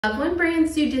Love when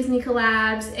brands do Disney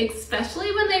collabs,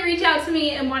 especially when they reach out to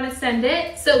me and want to send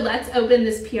it. So let's open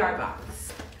this PR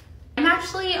box. I'm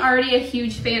actually already a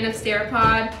huge fan of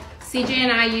Steripod. CJ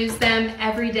and I use them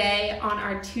every day on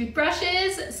our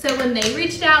toothbrushes. So when they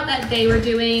reached out that they were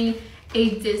doing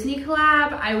a Disney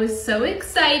collab, I was so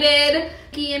excited.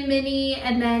 Mickey and Minnie,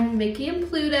 and then Mickey and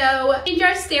Pluto. Change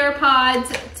our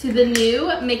Steripods to the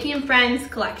new Mickey and Friends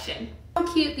collection.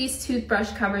 How cute these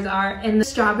toothbrush covers are, and the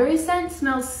strawberry scent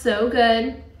smells so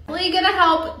good. Really gonna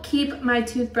help keep my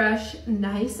toothbrush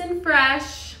nice and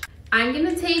fresh. I'm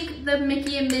gonna take the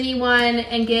Mickey and Minnie one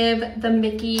and give the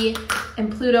Mickey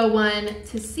and Pluto one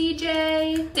to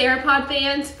CJ. Steripod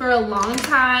fans for a long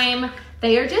time.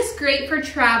 They are just great for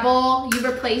travel. You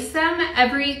replace them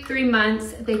every 3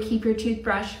 months. They keep your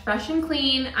toothbrush fresh and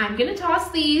clean. I'm gonna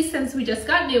toss these since we just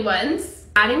got new ones.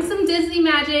 Adding some Disney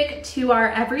magic to our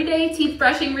everyday teeth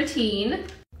brushing routine.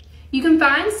 You can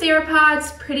find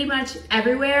Steripods pretty much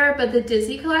everywhere, but the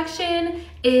Disney collection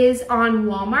is on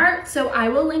Walmart, so I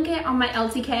will link it on my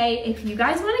LTK if you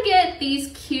guys want to get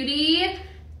these cutie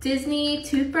Disney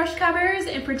toothbrush covers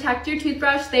and protect your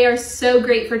toothbrush. They are so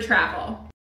great for travel.